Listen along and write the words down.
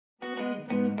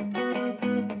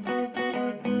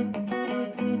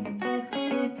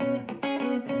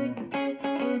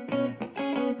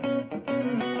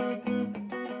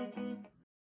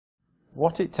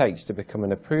What it takes to become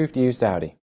an approved used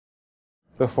Audi.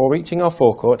 Before reaching our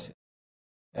forecourt,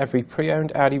 every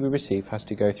pre-owned Audi we receive has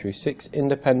to go through 6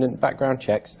 independent background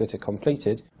checks that are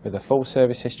completed with a full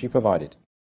service history provided.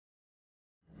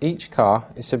 Each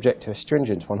car is subject to a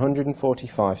stringent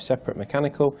 145 separate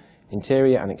mechanical,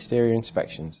 interior and exterior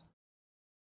inspections.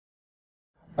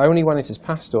 Only when it has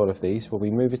passed all of these will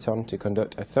we move it on to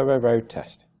conduct a thorough road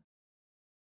test.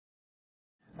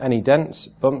 Any dents,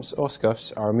 bumps or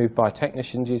scuffs are removed by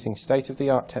technicians using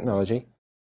state-of-the-art technology.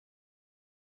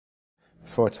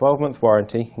 For a 12-month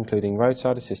warranty, including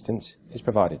roadside assistance, is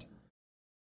provided.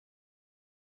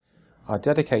 Our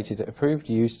dedicated approved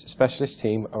used specialist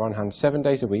team are on hand 7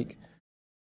 days a week,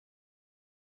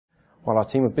 while our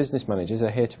team of business managers are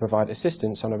here to provide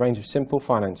assistance on a range of simple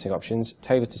financing options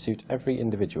tailored to suit every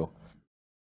individual.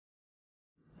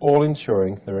 All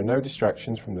ensuring there are no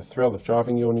distractions from the thrill of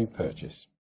driving your new purchase.